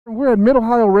We're at Mid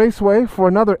Ohio Raceway for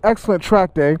another excellent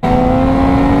track day.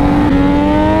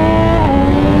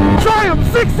 Triumph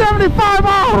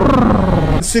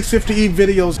 675R! 650E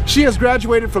videos. She has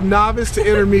graduated from novice to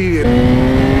intermediate.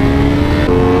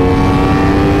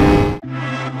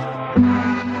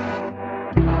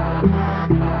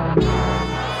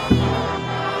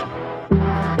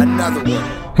 Another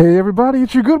one. Hey everybody,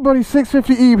 it's your good buddy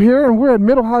 650E here, and we're at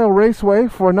Mid Ohio Raceway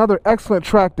for another excellent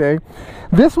track day.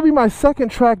 This will be my second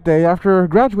track day after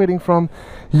graduating from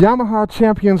Yamaha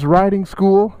Champions Riding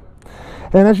School.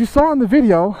 And as you saw in the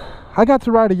video, I got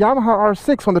to ride a Yamaha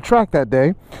R6 on the track that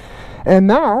day. And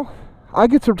now I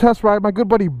get to test ride my good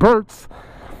buddy Bert's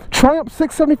Triumph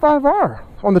 675R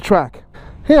on the track.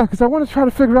 Yeah, because I want to try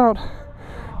to figure out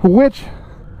which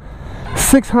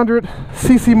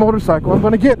 600cc motorcycle I'm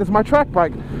going to get as my track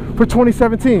bike for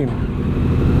 2017.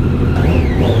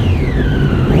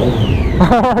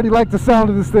 I already like the sound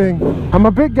of this thing. I'm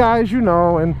a big guy, as you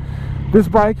know, and this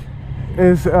bike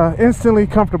is instantly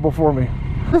comfortable for me.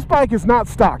 This bike is not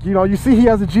stock. You know, you see he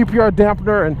has a GPR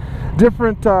dampener and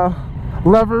different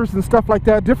levers and stuff like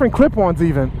that, different clip-ons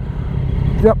even.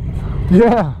 Yep,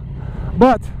 yeah.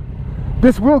 But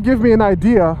this will give me an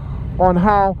idea on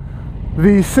how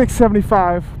the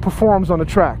 675 performs on the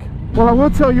track. Well, I will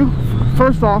tell you,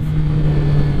 first off,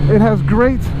 it has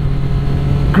great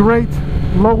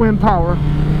low end power,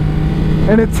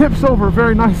 and it tips over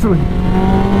very nicely.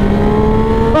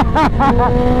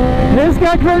 It's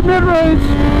got great mid-range.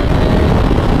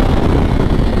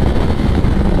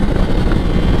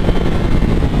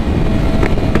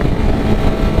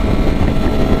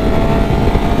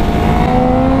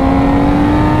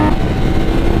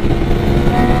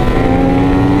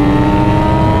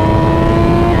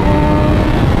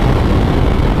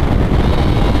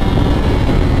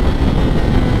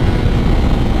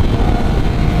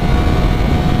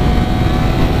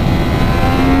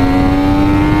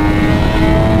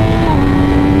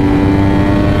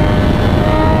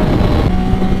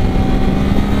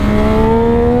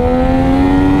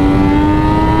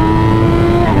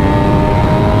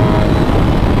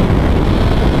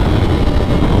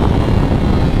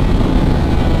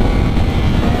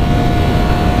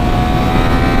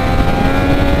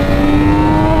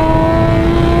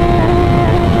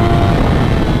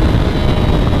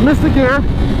 Missed the gear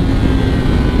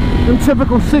in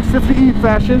typical 650E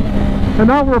fashion, and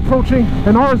now we're approaching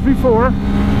an RSV4.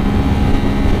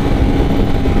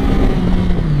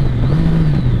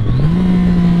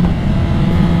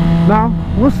 Now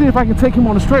we'll see if I can take him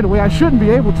on a straightaway. I shouldn't be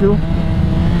able to.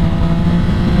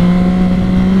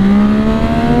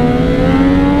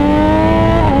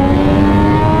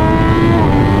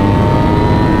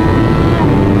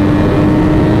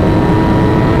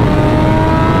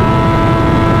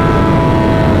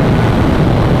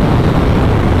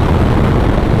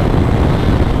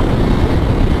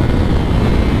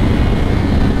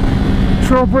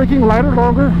 Trail braking lighter,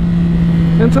 longer,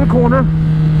 into the corner.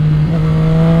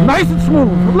 Nice and smooth.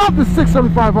 I love this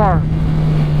 675R.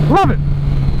 Love it.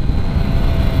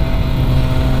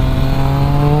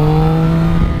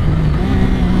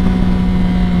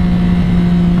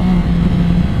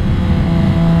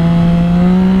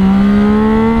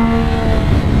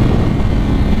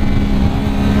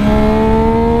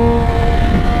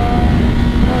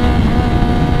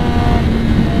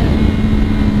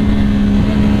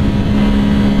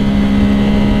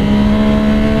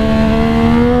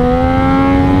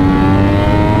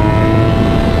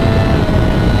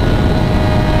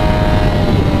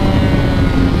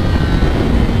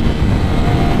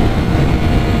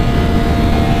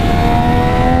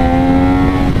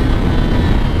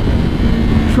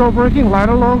 Trail braking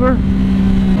lighter, longer.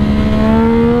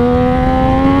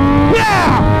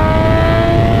 Yeah!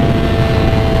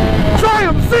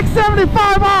 Triumph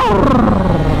 675R!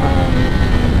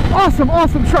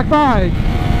 Awesome track bike.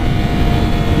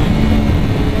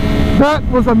 That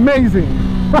was amazing.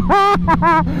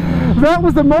 That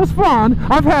was the most fun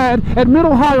I've had at Mid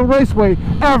Ohio Raceway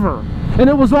ever,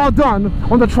 and it was all done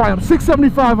on the Triumph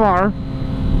 675R.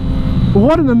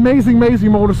 What an amazing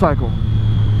motorcycle.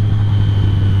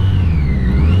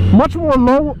 Much more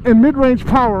low and mid-range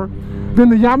power than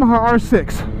the Yamaha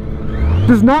R6.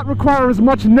 Does not require as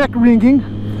much neck ringing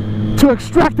to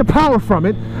extract the power from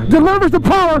it. Delivers the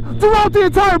power throughout the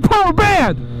entire power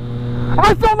band.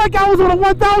 I felt like I was on a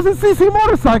 1000cc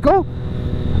motorcycle,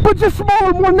 but just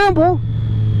smaller, more nimble,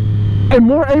 and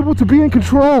more able to be in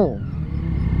control.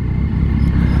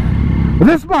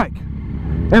 This bike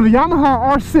and the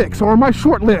Yamaha R6 are on my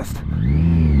short list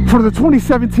for the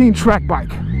 2017 track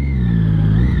bike.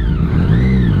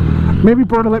 Maybe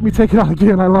Bert will let me take it out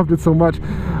again. I loved it so much.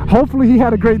 Hopefully he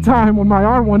had a great time on my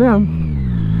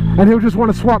R1M, and he'll just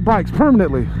want to swap bikes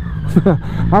permanently.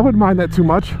 I wouldn't mind that too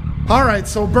much. All right,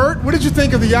 so Bert, what did you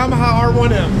think of the Yamaha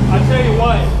R1M? I'll tell you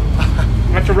what,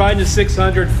 after riding the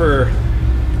 600 for,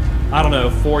 I don't know,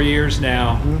 4 years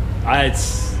now,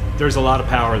 there's a lot of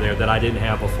power there that I didn't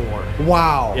have before.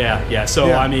 Wow. Yeah.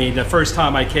 So, I mean, the first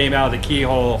time I came out of the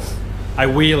keyhole, I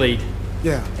wheelied.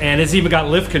 Yeah. And it's even got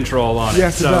lift control on it.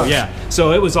 Yes, it does. Yeah.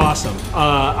 So it was awesome.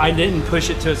 I didn't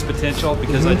push it to its potential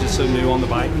because I just so new on the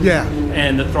bike. Yeah.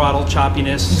 And the throttle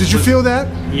choppiness. Did you feel that?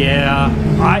 Yeah.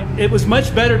 It was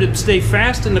much better to stay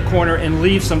fast in the corner and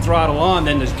leave some throttle on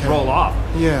than to roll off.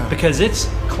 Yeah. Because it's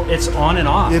on and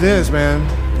off. It is, man.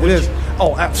 It is.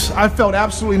 Oh, I felt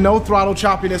absolutely no throttle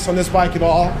choppiness on this bike at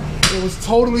all. It was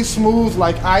totally smooth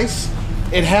like ice.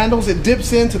 It handles, it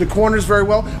dips into the corners very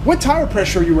well. What tire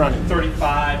pressure are you running?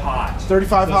 35 hot.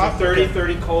 35 so hot? 30,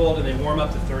 30 cold, and they warm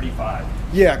up to 35.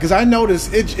 Yeah, because I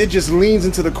noticed it just leans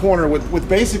into the corner with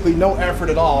basically no effort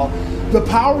at all. The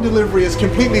power delivery is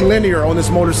completely linear on this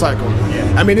motorcycle.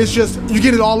 Yeah. I mean, it's just, you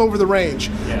get it all over the range.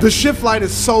 Yeah. The shift light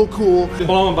is so cool.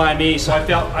 Blown by me, so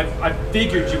I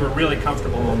figured you were really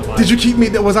comfortable on the bike. Did you keep me,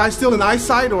 was I still in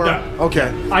eyesight or? No. Okay.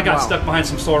 I got stuck behind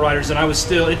some slow riders and I was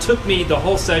still, it took me the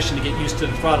whole session to get used to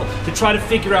the throttle, to try to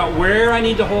figure out where I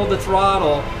need to hold the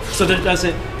throttle so that it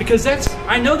doesn't, because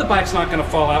I know the bike's not going to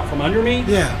fall out from under me,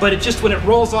 but it just, when it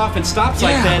rolls off and stops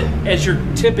like that, as you're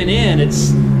tipping in,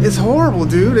 it's horrible,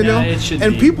 dude. You know?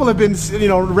 And people have been,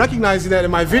 recognizing that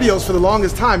in my videos for the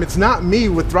longest time. It's not me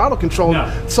with throttle control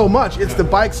so much. It's the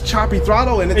bike's choppy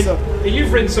throttle, and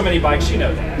you've ridden so many bikes, you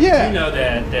know that. Yeah. You know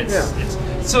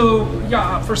that. So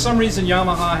yeah, for some reason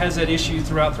Yamaha has that issue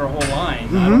throughout their whole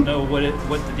line. I don't know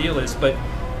what the deal is, but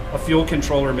a fuel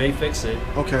controller may fix it.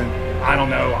 Okay. I don't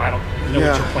know. I don't know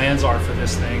what your plans are for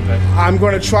this thing, but I'm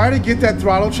going to try to get that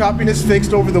throttle choppiness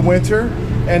fixed over the winter,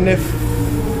 and if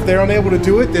they're unable to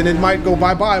do it, then it might go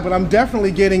bye-bye. But I'm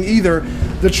definitely getting either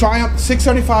the Triumph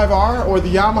 675R or the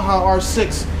Yamaha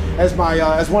R6 as my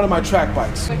as one of my track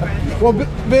bikes. Well,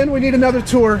 Ben, we need another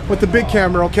tour with the big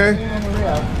camera, okay?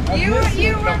 You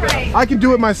were right. I can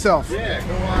do it myself. Yeah,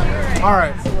 go on. All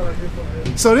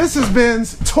right. So this is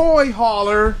Ben's toy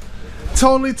hauler.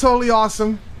 Totally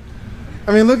awesome.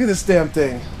 I mean, look at this damn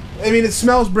thing. I mean, it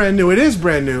smells brand new. It is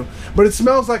brand new, but it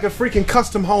smells like a freaking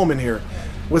custom home in here,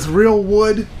 with real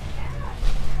wood,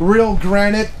 real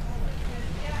granite.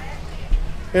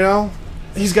 You know,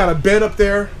 he's got a bed up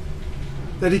there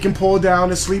that he can pull down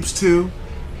and sleeps two,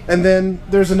 and then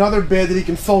there's another bed that he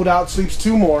can fold out, sleeps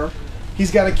two more. He's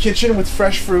got a kitchen with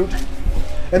fresh fruit,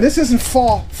 and this isn't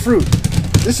fall fruit.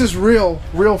 This is real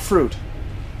fruit.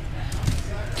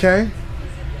 Okay,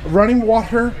 running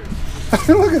water.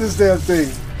 Look at this damn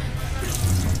thing.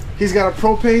 He's got a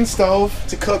propane stove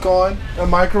to cook on, a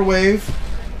microwave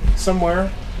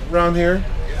somewhere around here,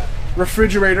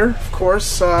 refrigerator, of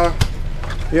course.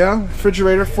 Yeah,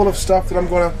 refrigerator full of stuff that I'm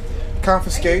going to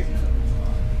confiscate.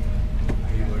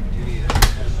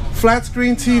 Flat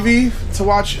screen TV to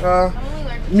watch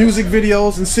music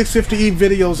videos and 650E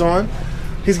videos on.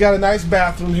 He's got a nice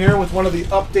bathroom here with one of the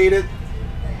updated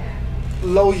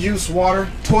low use water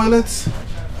toilets.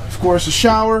 Of course, a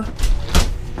shower.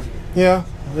 Yeah,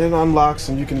 it unlocks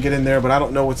and you can get in there, but I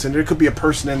don't know what's in there. It could be a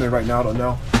person in there right now, I don't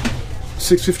know.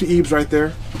 650E's right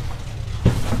there.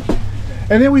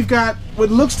 And then we've got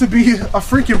what looks to be a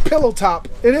freaking pillow top.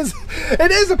 It is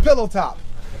a pillow top.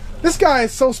 This guy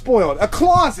is so spoiled. A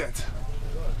closet.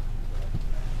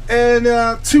 And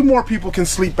two more people can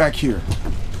sleep back here.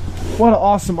 What an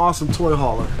awesome toy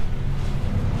hauler.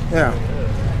 Yeah.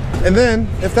 And then,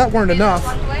 if that weren't enough,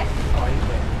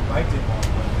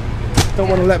 don't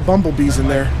want to let bumblebees in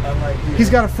there. He's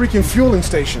got a freaking fueling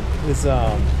station.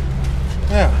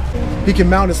 Yeah. He can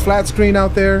mount his flat screen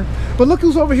out there. But look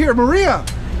who's over here, Maria.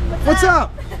 What's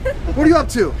up? What are you up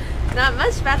to? Not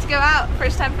much, about to go out,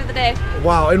 first time for the day.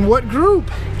 Wow, in what group?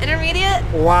 Intermediate.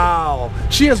 Wow.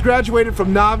 She has graduated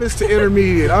from novice to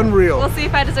intermediate, unreal. We'll see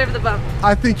if I deserve the bump.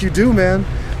 I think you do, man.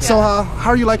 Yeah. So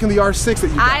how are you liking the R6 that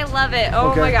you got? I love it,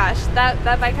 oh my gosh, that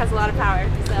bike has a lot of power,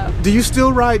 so. Do you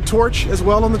still ride Torch as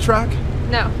well on the track?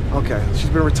 No. Okay, she's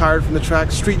been retired from the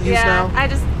track, street use now? Yeah, I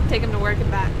just take him to work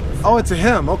and back. So. Oh, it's a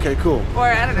him, okay, cool.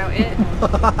 Or, I don't know, it,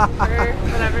 or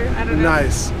whatever, I don't know.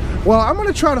 Nice. Well, I'm going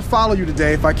to try to follow you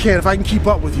today if I can keep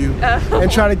up with you,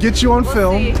 and try to get you on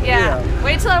film. See. Yeah.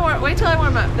 Wait till I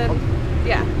warm up, then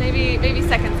yeah, maybe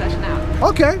second session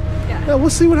out. Okay. Yeah, we'll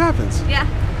see what happens. Yeah.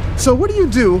 So what do you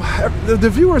do? The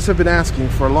viewers have been asking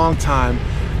for a long time,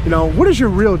 what is your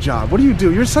real job? What do you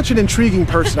do? You're such an intriguing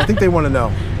person. I think they want to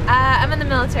know. I I'm in the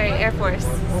military, Air Force.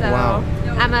 So wow.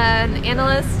 I'm an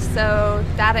analyst, so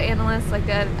data analyst, like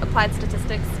applied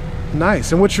statistics.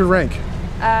 Nice. And what's your rank?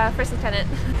 First lieutenant.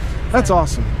 That's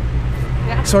awesome.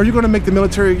 Yeah. So are you going to make the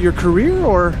military your career,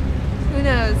 or? Who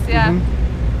knows? Yeah.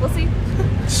 We'll see.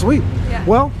 Sweet. Yeah.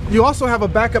 Well, you also have a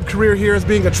backup career here as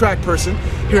being a track person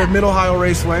here at Mid Ohio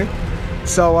Raceway.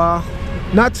 So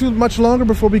not too much longer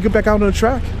before we get back out on the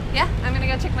track. Yeah, I'm gonna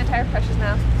go check my tire pressures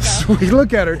now. So. Sweet.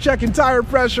 Look at her checking tire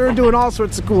pressure, doing all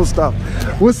sorts of cool stuff.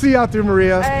 We'll see you out there,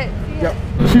 Maria. All right. See ya.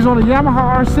 Yep. She's on a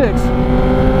Yamaha R6.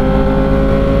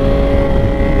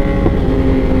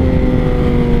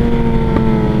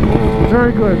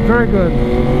 Very good, very good.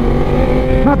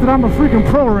 Not that I'm a freaking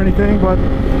pro or anything, but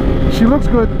she looks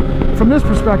good from this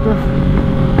perspective.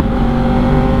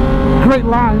 Great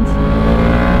lines.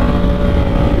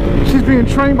 She's being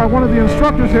trained by one of the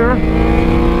instructors here.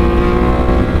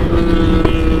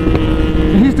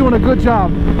 And he's doing a good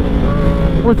job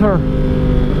with her.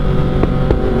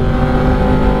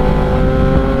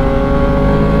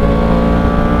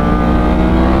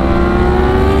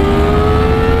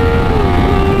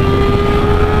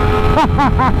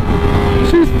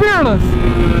 She's fearless.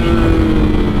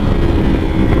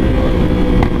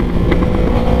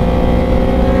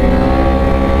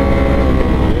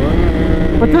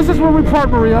 But this is where we part,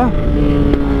 Maria.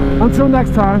 Until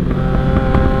next time.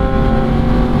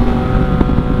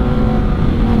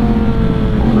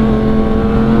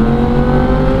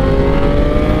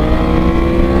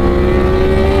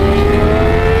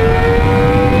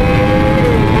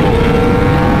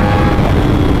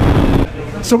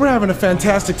 So we're having a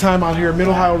fantastic time out here at Mid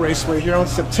Ohio Raceway here on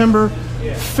September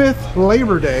 5th,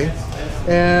 Labor Day.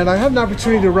 And I had an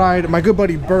opportunity to ride my good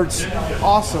buddy Bert's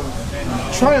awesome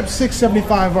Triumph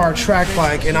 675R track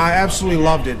bike, and I absolutely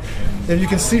loved it. And you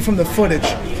can see from the footage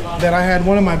that I had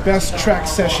one of my best track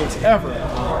sessions ever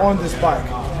on this bike.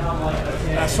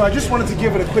 So I just wanted to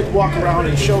give it a quick walk around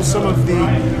and show some of the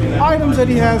items that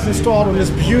he has installed on this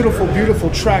beautiful, beautiful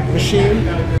track machine.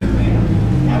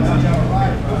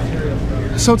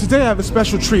 So today I have a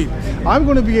special treat. I'm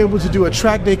going to be able to do a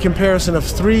track day comparison of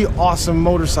 3 awesome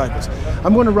motorcycles.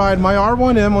 I'm going to ride my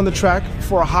R1M on the track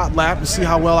for a hot lap to see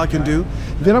how well I can do.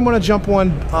 Then I'm going to jump on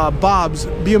Bob's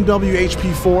BMW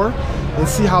HP4 and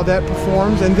see how that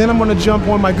performs. And then I'm going to jump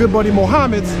on my good buddy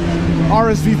Mohammed's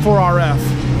RSV4 RF.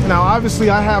 Now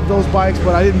obviously I have those bikes,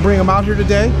 but I didn't bring them out here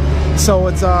today. So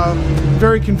it's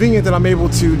very convenient that I'm able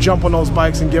to jump on those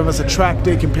bikes and give us a track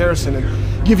day comparison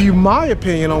and give you my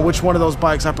opinion on which one of those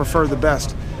bikes I prefer the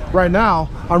best. Right now,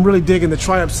 I'm really digging the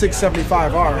Triumph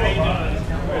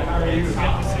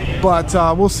 675R. But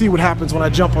we'll see what happens when I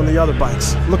jump on the other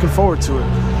bikes. Looking forward to it.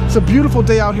 It's a beautiful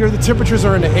day out here. The temperatures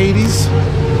are in the 80s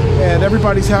and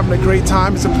everybody's having a great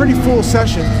time. It's a pretty full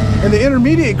session. In the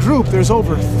intermediate group, there's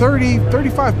over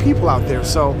 35 people out there.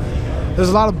 So there's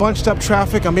a lot of bunched up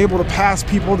traffic. I'm able to pass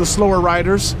people, the slower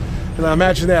riders. And I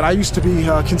imagine that. I used to be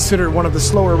considered one of the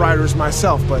slower riders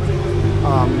myself, but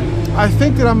I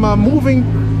think that I'm moving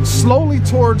slowly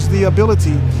towards the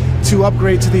ability to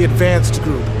upgrade to the advanced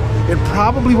group. It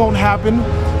probably won't happen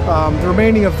the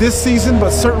remaining of this season,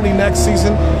 but certainly next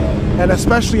season, and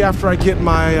especially after I get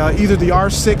my either the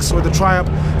R6 or the Triumph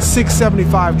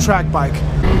 675 track bike.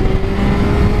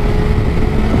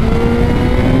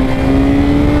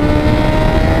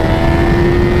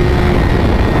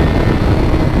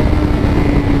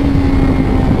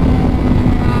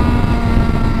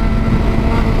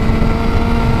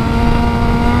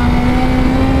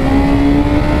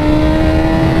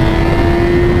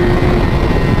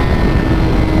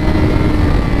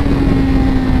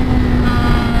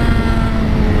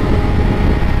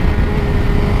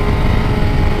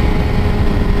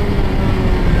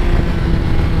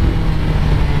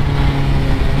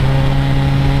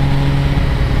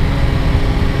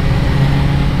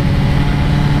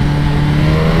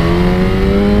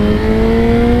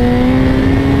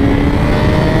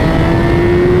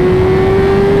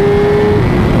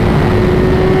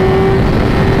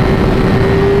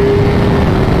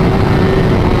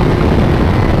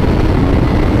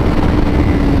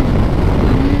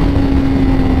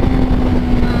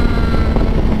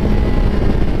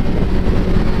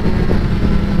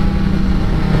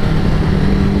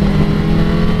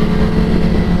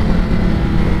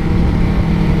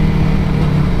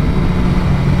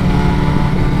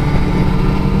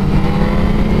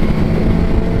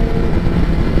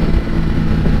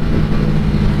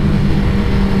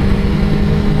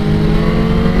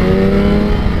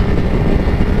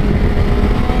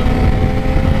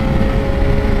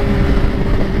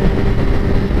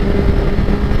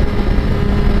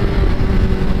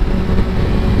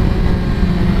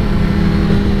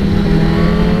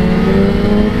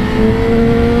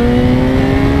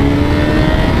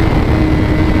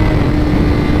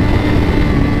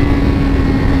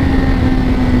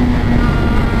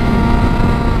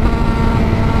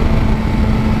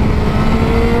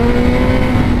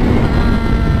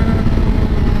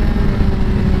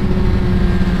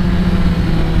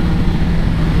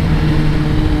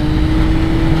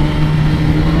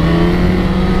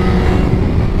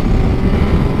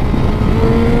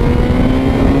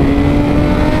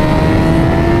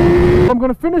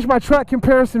 finish my track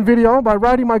comparison video by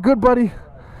riding my good buddy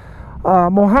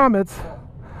Mohammed's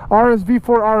RSV4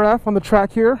 RF on the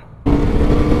track here.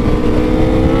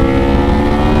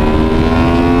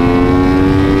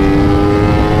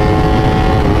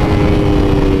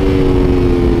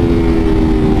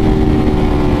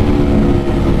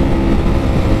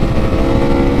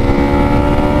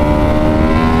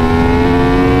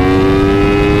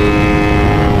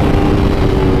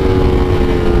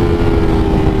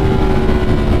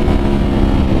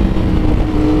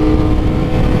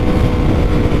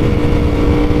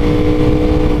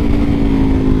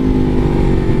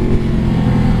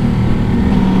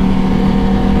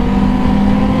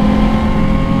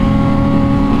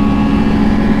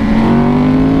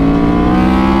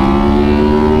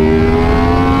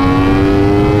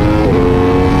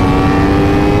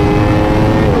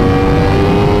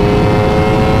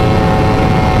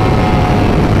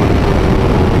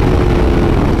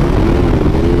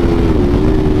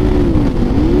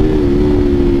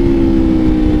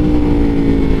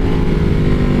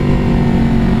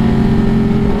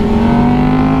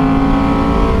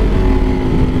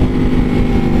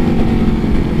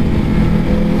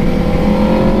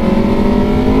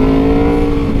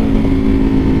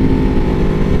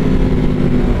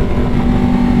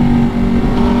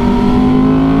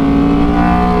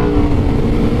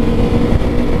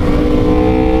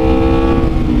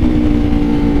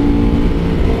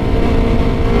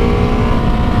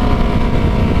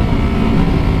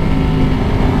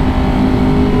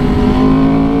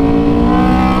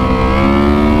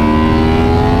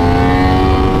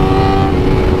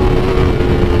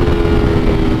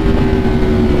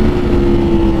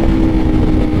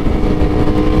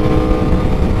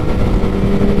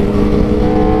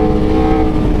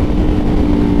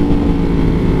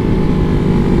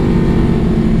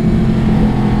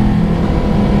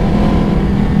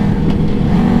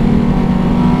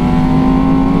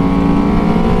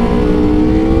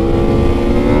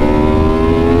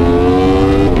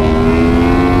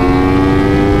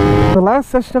 Last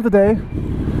session of the day.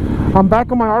 I'm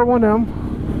back on my R1M.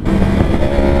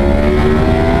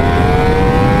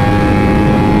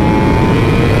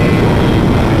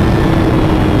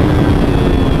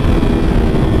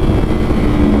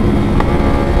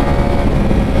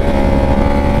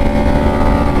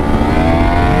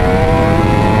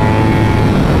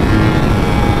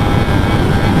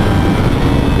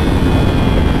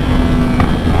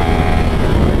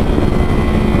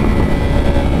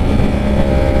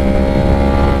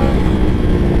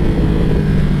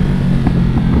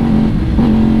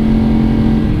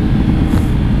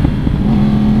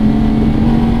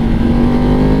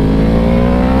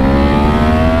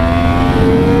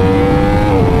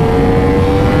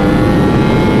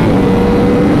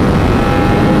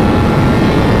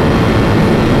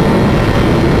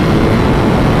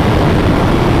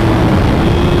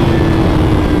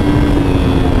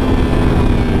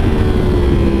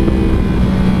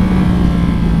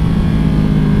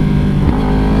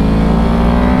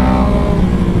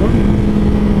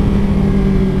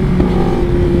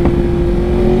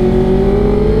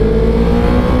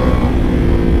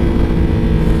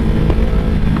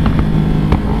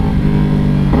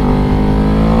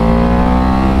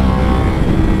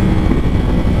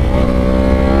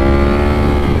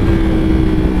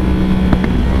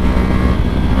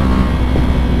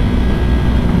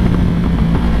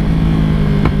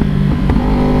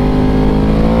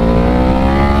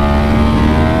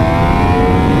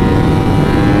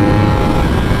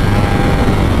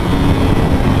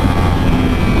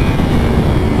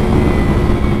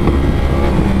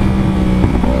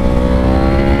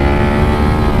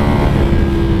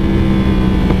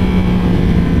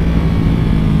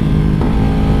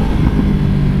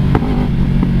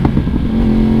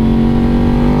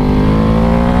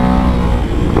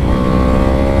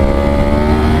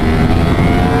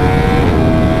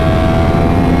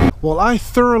 Well, I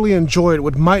thoroughly enjoyed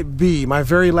what might be my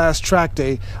very last track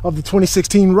day of the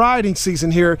 2016 riding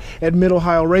season here at Mid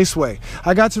Ohio Raceway.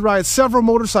 I got to ride several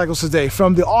motorcycles today,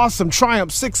 from the awesome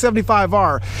Triumph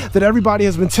 675R that everybody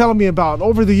has been telling me about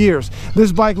over the years.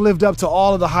 This bike lived up to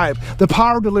all of the hype. The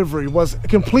power delivery was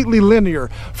completely linear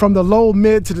from the low,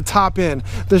 mid to the top end.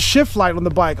 The shift light on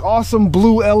the bike, awesome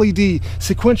blue LED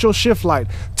sequential shift light,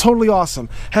 totally awesome.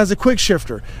 Has a quick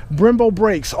shifter, Brembo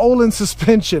brakes, Olin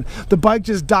suspension. The bike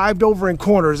just dived over covering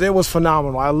corners, it was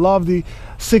phenomenal. I love the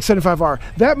 675R.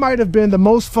 That might have been the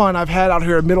most fun I've had out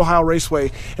here at Mid Ohio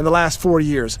Raceway in the last 4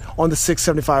 years on the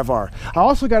 675R. I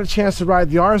also got a chance to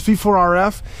ride the RSV4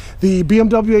 RF, the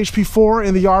BMW HP4,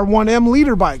 and the R1M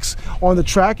leader bikes on the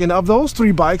track. And of those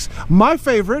 3 bikes, my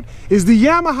favorite is the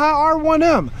Yamaha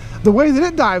R1M. The way that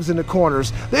it dives into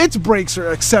corners, its brakes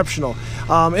are exceptional.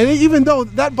 And even though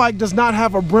that bike does not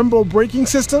have a Brembo braking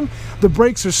system, the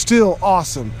brakes are still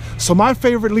awesome. So my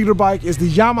favorite leader bike is the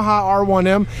Yamaha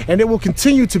R1M, and it will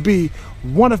continue to be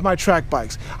one of my track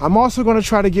bikes. I'm also going to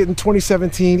try to get in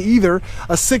 2017 either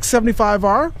a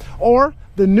 675R or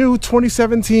the new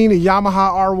 2017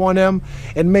 Yamaha R1M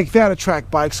and make that a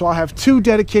track bike. So I'll have 2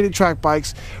 dedicated track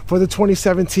bikes for the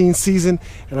 2017 season,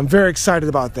 and I'm very excited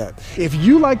about that. If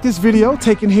you like this video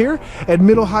taken here at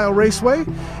Mid Ohio Raceway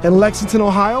in Lexington,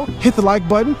 Ohio, hit the like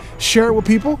button, share it with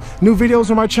people. New videos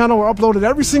on my channel are uploaded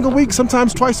every single week,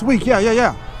 sometimes twice a week.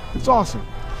 Yeah. It's awesome.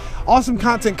 Awesome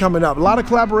content coming up. A lot of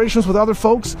collaborations with other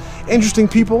folks, interesting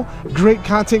people, great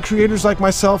content creators like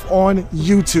myself on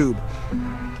YouTube.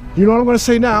 You know what I'm going to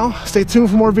say now. Stay tuned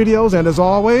for more videos, and as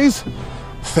always,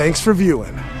 thanks for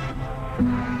viewing.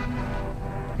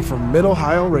 From Mid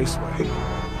Ohio Raceway.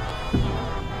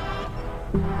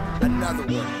 Another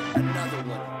one.